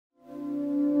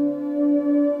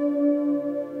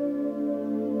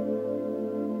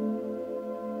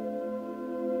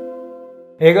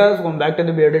Hey guys, welcome back to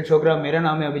the Bearded Chokra. मेरा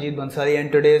नाम है Abhijit Bhansali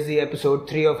and today is the episode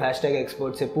 3 of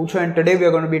 #expert से पूछो and today we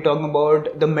are going to be talking about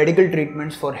the medical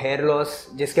treatments for hair loss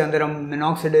जिसके अंदर हम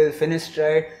Minoxidil,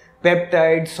 Finasteride,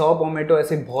 Peptides, saw pomelo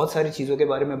ऐसे बहुत सारी चीज़ों के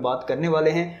बारे में बात करने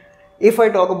वाले हैं. If I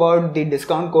talk about the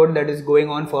discount code that is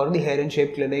going on for the Hair and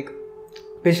Shape Clinic,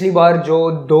 पिछली बार जो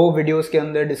 2 वीडियोस के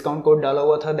अंदर डिस्काउंट कोड डाला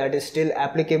हुआ था that is still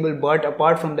applicable, but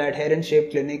apart from that Hair and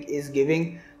Shape Clinic is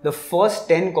giving the first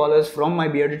 10 callers from my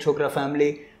Bearded Chokra family,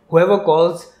 whoever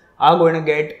calls are going to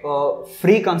get a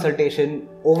free consultation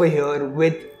over here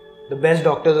with the best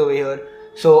doctors over here.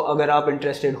 So अगर आप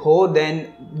interested हो then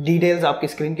details आपकी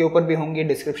screen के ऊपर भी होंगी,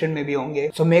 description में भी होंगे.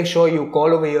 So make sure you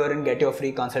call over here and get your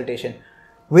free consultation.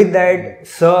 With that,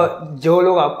 sir, जो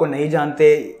लोग आपको नहीं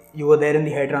जानते, you were there in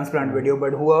the hair transplant video,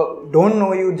 but who don't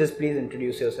know you, just please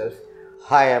introduce yourself.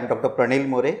 Hi, I am Dr. Pranil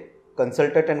More,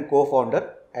 consultant and co-founder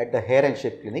at the Hair and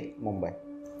Shape Clinic, Mumbai.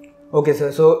 Okay,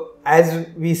 sir. So as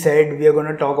we said, we are going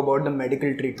to talk about the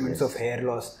medical treatments of hair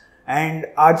loss. And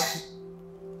आज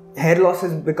hair loss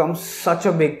has become such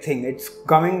a big thing. It's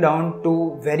coming down to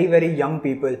very, very young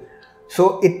people. So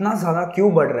इतना ज़्यादा क्यों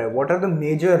बढ़ रहा है? What are the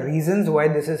major reasons why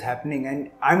this is happening? And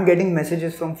I'm getting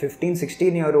messages from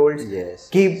 15-16-year-olds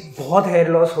कि बहुत hair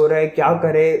loss हो रहा है, क्या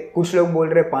करें? कुछ लोग बोल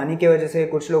रहे हैं पानी की वजह से,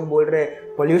 कुछ लोग बोल रहे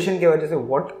हैं pollution की वजह से.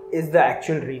 What is the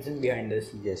actual reason behind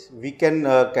this? Yes, we can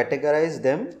categorize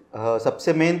them.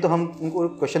 सबसे मेन तो हम उनको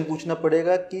क्वेश्चन पूछना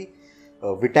पड़ेगा कि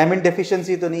विटामिन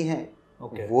डेफिशिएंसी तो नहीं है.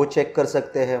 Okay. वो चेक कर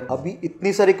सकते हैं. अभी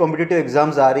इतनी सारी कॉम्पिटिटिव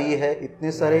एग्जाम्स आ रही है,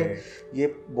 इतने सारे ये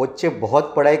बच्चे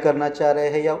बहुत पढ़ाई करना चाह रहे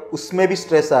हैं या उसमें भी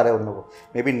स्ट्रेस आ रहा है उन लोगों को.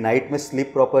 मे बी नाइट में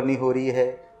स्लीप प्रॉपर नहीं हो रही है,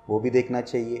 वो भी देखना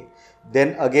चाहिए.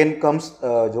 देन अगेन कम्स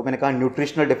जो मैंने कहा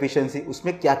न्यूट्रिशनल डेफिशिएंसी,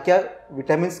 उसमें क्या क्या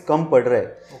विटामिन कम पड़ रहे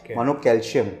हैं. मानो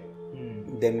कैल्शियम,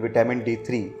 देन विटामिन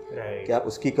D3 क्या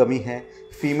उसकी कमी है.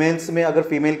 फीमेल्स में अगर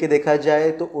फीमेल के देखा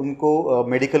जाए तो उनको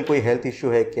मेडिकल कोई हेल्थ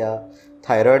इश्यू है क्या,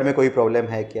 थायराइड में कोई प्रॉब्लम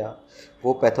है क्या,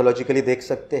 वो पैथोलॉजिकली देख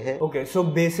सकते हैं. Okay, so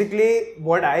basically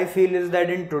what I feel is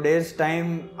that in today's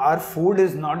time our food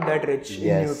is not that rich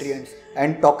in nutrients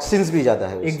and toxins भी ज़्यादा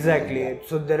है. Exactly.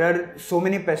 So there are so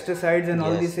many pesticides and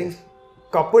all these things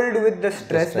coupled with the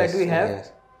stress that we have.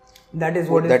 That is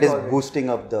what that is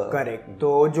boosting up the. Correct.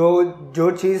 तो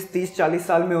जो चीज़ 30-40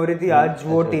 साल में हो रही थी आज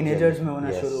वो teenagers में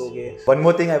होना शुरू हो गई. One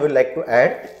more thing I would like to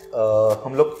add.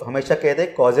 हम लोग हमेशा कहते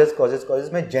हैं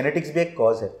causes में genetics भी एक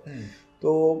cause है.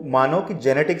 तो मानो कि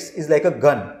genetics is like a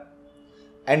gun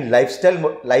and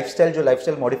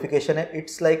lifestyle modification है,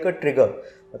 इट्स लाइक अ ट्रिगर.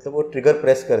 मतलब वो ट्रिगर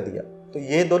प्रेस कर दिया तो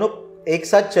ये दोनों एक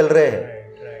साथ चल रहे हैं.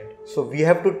 So we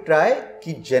have to try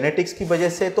कि जेनेटिक्स की वजह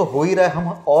से तो हो ही रहा है,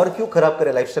 हम और क्यों खराब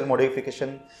करें लाइफस्टाइल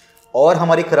मॉडिफिकेशन और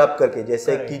हमारी खराब करके,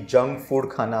 जैसे कि जंक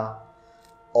फूड खाना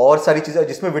और सारी चीजें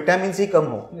जिसमें विटामिन सी कम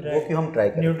हो वो क्यों हम ट्राई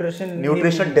करें.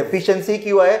 न्यूट्रिशन डेफिशिएंसी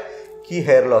क्यों आए कि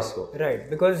हेयर लॉस हो. Right,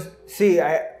 because C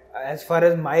as far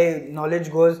as my knowledge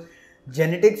goes,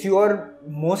 genetics you are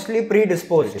mostly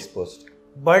predisposed,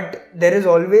 but there is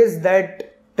always that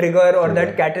trigger or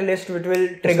that catalyst which will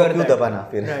trigger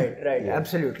that. Right,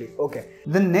 absolutely. Okay,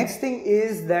 the next thing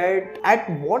is that at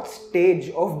what stage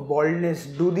of baldness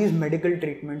do these medical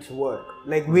treatments work?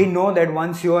 Like we know that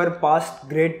once you are past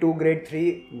grade 2, grade 3,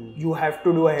 you have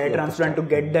to do a hair transplant to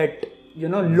get that,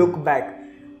 look back.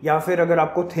 या फिर अगर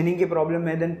आपको thinning की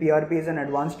problem है then PRP is an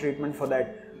advanced treatment for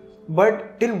that. But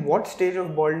till what stage of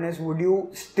baldness would you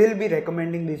still be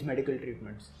recommending these medical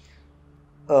treatments?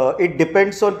 It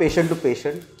depends on patient to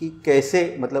patient कि कैसे,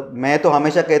 मतलब मैं तो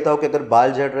हमेशा कहता हूँ कि अगर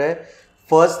बाल झड़ रहे हैं,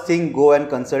 first thing go and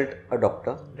consult a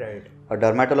doctor, a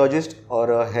dermatologist or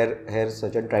a hair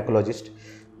surgeon, trichologist.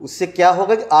 उससे क्या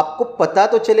होगा कि आपको पता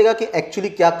तो चलेगा कि एक्चुअली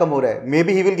क्या कम हो रहा है. May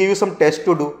be he will give you some test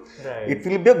to do. It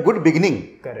will be a good beginning.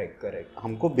 Correct.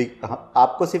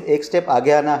 आपको सिर्फ एक स्टेप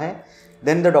आगे आना है,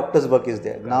 then the doctor's work is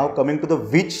there. Now coming to the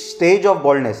which stage of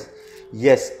baldness,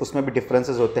 yes, उसमें भी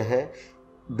differences होते हैं.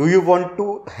 Do you want to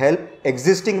help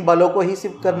existing बालों को ही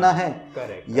सिर्फ करना है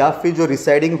या फिर जो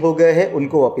residing हो गए हैं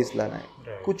उनको वापस लाना है.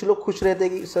 कुछ लोग खुश रहते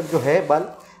हैं कि सर जो है बाल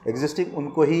existing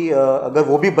उनको ही अगर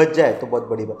वो भी बच जाए तो बहुत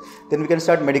बड़ी बात. Then we can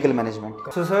start medical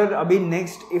management. So sir, अभी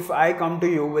next if I come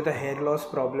to you with a hair loss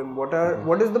problem,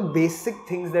 what is the basic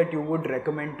things that you would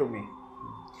recommend to me?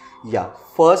 Yeah,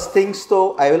 first things तो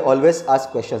I will always ask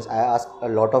questions. I ask a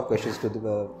lot of questions to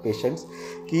the patients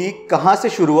कि कहाँ से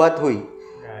शुरुआत हुई.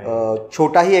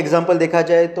 छोटा ही example देखा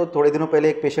जाए तो थोड़े दिनों पहले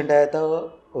एक पेशेंट आया था,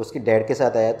 उसकी डैड के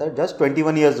साथ आया था, just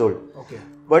 21 years old.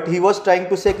 But he was trying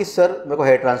to से कि सर मेरे को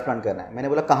हेयर ट्रांसप्लांट करना है. मैंने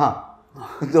बोला कहाँ?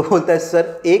 तो बोलता है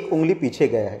सर एक उंगली पीछे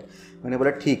गया है. मैंने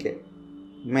बोला ठीक है,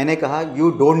 मैंने कहा you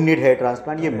don't need hair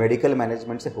transplant, ये मेडिकल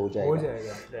मैनेजमेंट से हो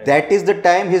जाएगा। That is the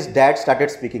time his dad started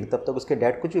speaking. तब तक उसके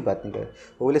डैड कुछ भी बात नहीं करे।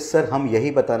 वो बोले सर हम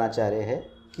यही बताना चाह रहे हैं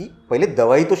कि पहले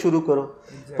दवाई तो शुरू करो,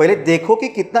 पहले देखो कि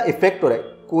कितना इफेक्ट हो रहा है।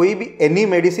 कोई भी एनी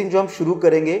मेडिसिन जो हम शुरू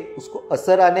करेंगे उसको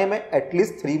असर आने में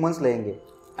एटलीस्ट 3 मंथ्स लगेंगे।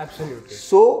 Absolutely.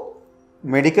 So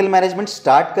medical management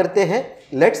start करते हैं,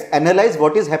 let's analyse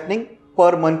what is happening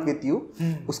per month with you,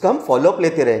 उसका हम फॉलोअप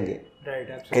लेते रहेंगे।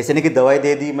 ऐसे नहीं कि दवाई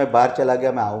दे दी मैं बाहर चला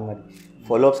गया मैं आऊंगा नहीं,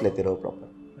 फॉलोअप्स लेते रहो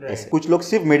प्रॉपर। ऐसे कुछ लोग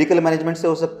सिर्फ मेडिकल मैनेजमेंट से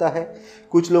हो सकता है,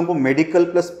 कुछ लोगों को मेडिकल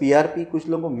प्लस पीआरपी, कुछ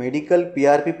लोगों को medical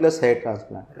PRP plus here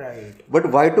transplant. Right. But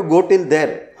why to go till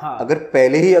there? अगर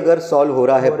पहले ही अगर सॉल्व हो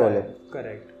रहा है प्रॉब्लम,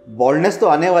 करेक्ट, बॉल्डनेस तो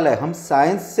आने वाला है, हम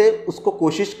साइंस से उसको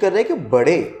कोशिश कर रहे हैं कि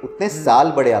बढ़े, उतने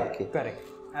साल बढ़े आपके।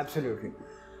 Correct, absolutely.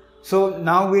 So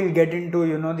now we'll get into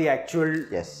the actual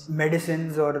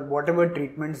medicines or whatever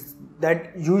treatments that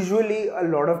usually a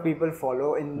lot of people follow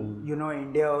in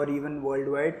India or even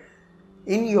worldwide.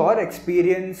 In your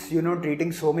experience,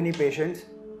 treating so many patients,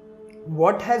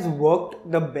 what has worked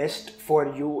the best for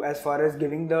you as far as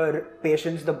giving the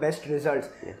patients the best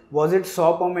results? Was it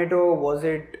saw palmetto? Was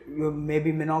it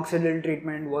maybe minoxidil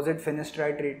treatment? Was it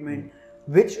finasteride treatment?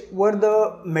 Which were the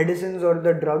medicines or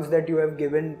the drugs that you have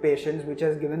given patients which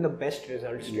has given the best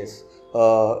results? Yes,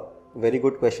 very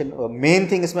good question. Main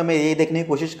thing इसमें मैं ये देखने की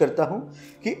कोशिश करता हूँ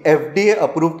कि FDA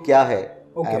approved क्या है.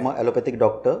 I am an allopathic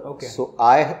doctor, so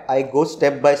I go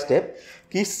step by step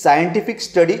कि scientific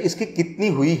study इसकी कितनी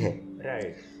हुई है.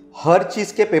 Right. हर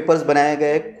चीज के पेपर्स बनाए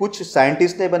गए, कुछ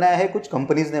साइंटिस्ट ने बनाया है, कुछ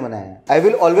कंपनीज ने बनाया है. आई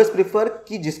विल ऑलवेज प्रिफर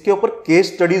कि जिसके ऊपर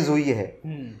केस स्टडीज हुई है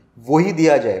वही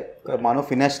दिया जाए. मानो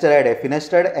फिनेस्टेराइड है,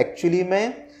 फिनेस्टेराइड एक्चुअली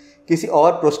में किसी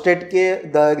और प्रोस्टेट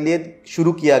के लिए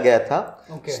शुरू किया गया था.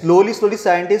 Slowly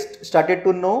scientist started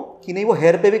to know कि नहीं वो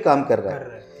हेयर पे भी काम कर रहा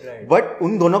है, बट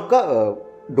उन दोनों का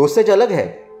डोसेज अलग है.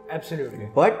 एब्सोल्युटली.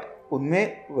 बट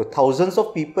उनमें थाउजेंड्स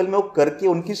ऑफ पीपल में वो करके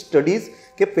उनकी स्टडीज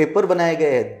के पेपर बनाए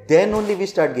गए हैं. Then only we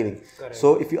start giving.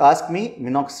 So if you ask me,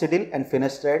 minoxidil and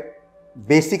फिनेस्टेराइड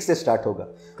basic से स्टार्ट होगा.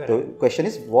 तो question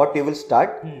is what you will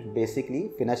start. Basically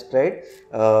फिनेस्टेराइड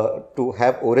to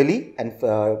have orally and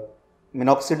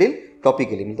minoxidil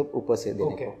topically, मतलब ऊपर से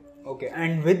देने को. Okay.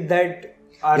 And with that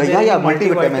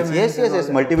multivitamins. Yes,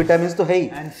 multivitamins तो है ही.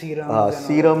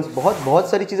 सीरम्स, बहुत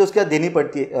सारी चीजें उसके साथ देनी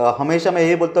पड़ती है. हमेशा मैं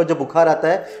यही बोलता हूँ, जब बुखार आता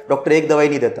है डॉक्टर एक दवाई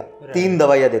नहीं देता, 3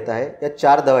 दवाइयाँ देता है या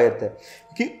 4 दवाई देता है,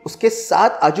 क्योंकि उसके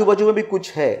साथ आजू बाजू में भी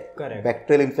कुछ है.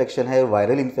 बैक्टीरियल इन्फेक्शन है,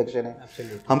 वायरल इन्फेक्शन है.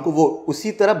 हमको वो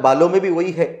उसी तरह बालों में भी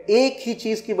वही है. एक ही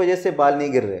चीज की वजह से बाल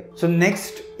नहीं गिर रहे. So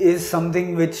next is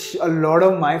something which a lot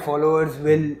of my followers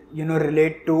will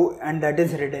relate to, and that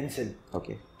is रेडेंसिल.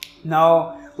 Okay. Now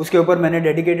उसके ऊपर मैंने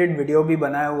डेडिकेटेड वीडियो भी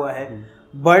बनाया हुआ है.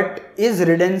 But is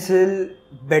रेडेंसिल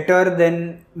better than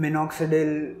minoxidil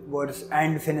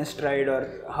and फिनेस्टेराइड,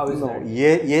 और हाउ इज दैट?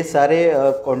 ये सारे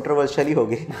कंट्रोवर्शियल ही हो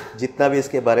गए जितना भी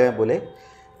इसके बारे में बोले.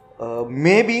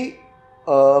 मे बी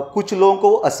कुछ लोगों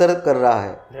को असर कर रहा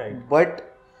है, बट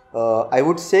आई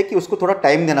वुड से कि उसको थोड़ा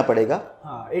टाइम देना पड़ेगा.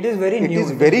 It is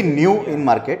very new in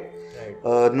market.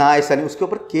 ना ऐसा नहीं, उसके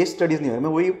ऊपर केस स्टडीज नहीं हो रही.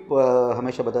 मैं वही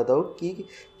हमेशा बताता हूँ कि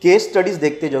केस स्टडीज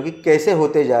देखते जाओ कि कैसे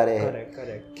होते जा रहे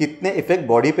हैं, कितने इफेक्ट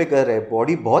बॉडी पे कर रहे हैं.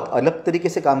 बॉडी बहुत अलग तरीके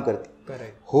से काम करती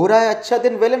है. हो रहा है अच्छा,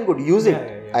 then well and good, use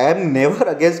it. I am never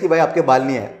against कि भाई आपके बाल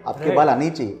नहीं है, आपके बाल आने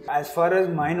ही चाहिए. As far as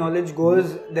my knowledge goes,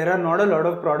 there are not a lot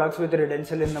of products with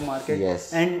रेडेंसिल in the market.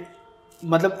 And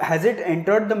मतलब has it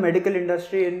entered the medical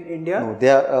industry in India? No,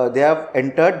 they have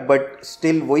entered, but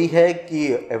still वही है कि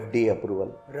FDA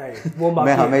approval. Right. वो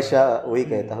मैं हमेशा वही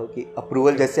कहता हूँ कि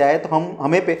अप्रूवल जैसे आए तो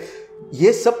हमें पे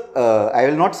ये सब I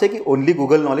will not say कि only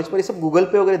Google knowledge, पर ये सब Google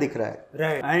पे वगैरह दिख रहा है.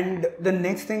 Right. And the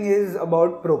next thing is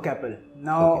about Procapil.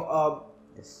 Now,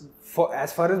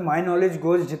 as far as my knowledge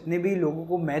goes, जितने भी लोगों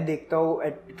को मैं देखता हूँ,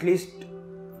 at least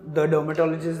the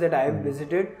dermatologists that I have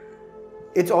visited,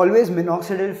 it's always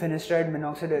minoxidil, finasteride,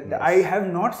 minoxidil. Yes. I have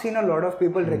not seen a lot of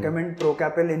people recommend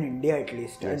Procapil in India, at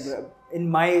least. Yes. In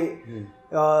my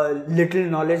little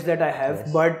knowledge that I have.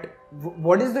 Yes. But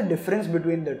what is the difference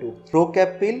between the two?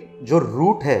 Procapil जो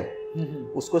root है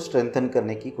उसको strengthen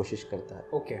करने की कोशिश करता है.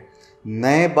 Okay.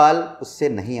 नए बाल उससे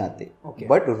नहीं आते,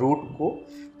 बट रूट को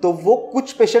तो वो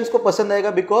कुछ पेशेंट्स को पसंद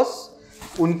आएगा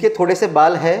बिकॉज उनके थोड़े से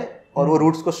बाल है और वो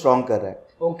रूट्स को स्ट्रॉन्ग कर रहा है.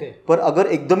 पर अगर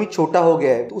एकदम ही छोटा हो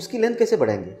गया है तो उसकी लेंथ कैसे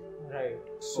बढ़ाएंगे?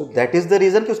 So that is the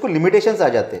reason कि उसको लिमिटेशंस आ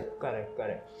जाते हैं.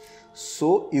 Correct.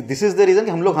 So this is the reason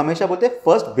कि हम लोग हमेशा बोलते हैं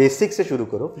फर्स्ट बेसिक से शुरू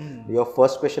करो. योर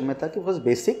फर्स्ट क्वेश्चन में था कि फर्स्ट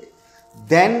बेसिक,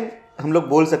 देन हम लोग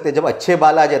बोल सकते हैं जब अच्छे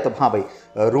बाल आ जाए तो हाँ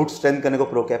भाई रूट स्ट्रेंथ करने को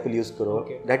प्रोकैपिल यूज करो.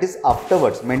 दैट इज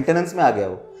आफ्टरवर्ड्स, मेंटेनेंस में आ गया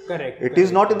वो. Correct. It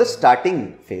is not in the starting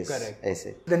phase. Correct.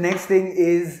 ऐसे. The next thing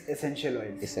is essential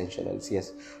oils. Essential oils, yes.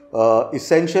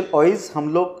 Essential oils, हम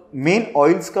लोग मेन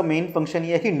ऑयल्स का मेन फंक्शन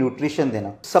ये है कि न्यूट्रिशन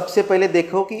देना. सबसे पहले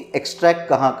देखो कि एक्सट्रैक्ट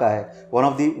कहाँ का है. One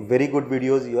of the very good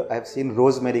videos I have seen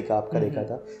rosemary का, आपका देखा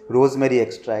था रोजमेरी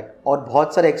एक्सट्रैक्ट, और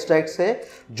बहुत सारे एक्सट्रैक्ट्स है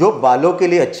जो बालों के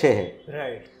लिए अच्छे हैं.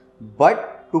 Right. But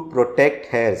to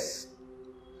protect hairs,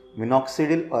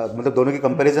 minoxidil मतलब दोनों की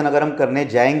कंपैरिजन अगर हम करने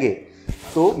जाएंगे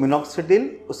तो मिनॉक्सिडिल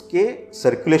उसके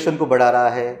सर्कुलेशन को बढ़ा रहा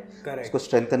है, उसको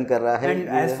स्ट्रेंथन कर रहा है. And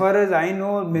as far as I know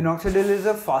minoxidil is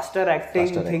a faster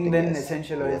acting thing then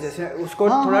essential oil. जैसे उसको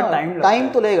थोड़ा टाइम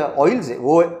तो लगेगा. ऑयल्स है,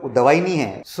 वो दवाई नहीं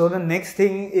है. So the next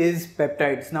thing is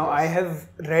peptides. Now I have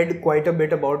read quite a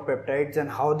bit about peptides and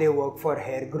how they work for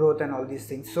hair growth and all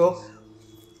these things. So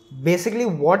basically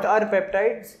what are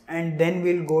peptides, and then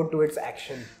we'll go to its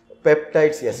action.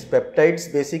 Peptides, yes. Peptides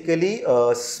basically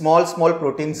small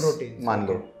proteins मान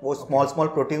लो. वो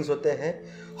small proteins होते हैं,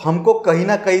 हमको कहीं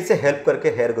ना कहीं से help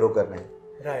करके हेयर ग्रो करना है.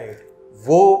 राइट.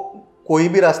 वो कोई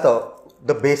भी रास्ता हो,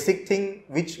 the basic thing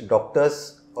which doctors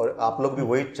और आप लोग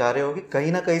भी वही चाह रहे हो कि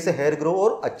कहीं ना कहीं से हेयर ग्रो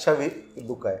और अच्छा भी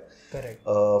लुक आए.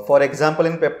 Correct. For example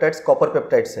in peptides copper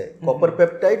peptides है. कॉपर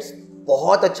पेप्टाइड्स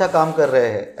बहुत अच्छा काम कर रहे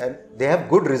हैं and they have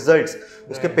good results.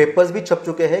 उसके पेपर्स भी छप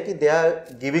चुके हैं कि they are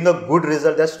giving a good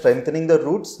result, they are strengthening the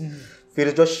roots. फिर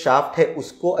जो शाफ्ट है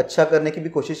उसको अच्छा करने की भी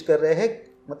कोशिश कर रहे हैं,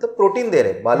 मतलब प्रोटीन दे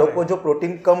रहे हैं. बालों को जो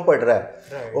प्रोटीन कम पड़ रहा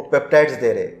है वो पेप्टाइड्स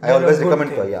दे रहे हैं. I always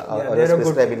recommend for always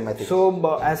prescribe in my thing.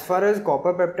 So as far as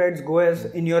copper peptides go,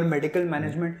 as in your medical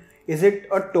management, is it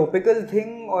a topical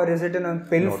thing or is it in a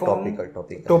pill form?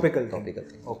 Topical thing.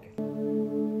 Okay.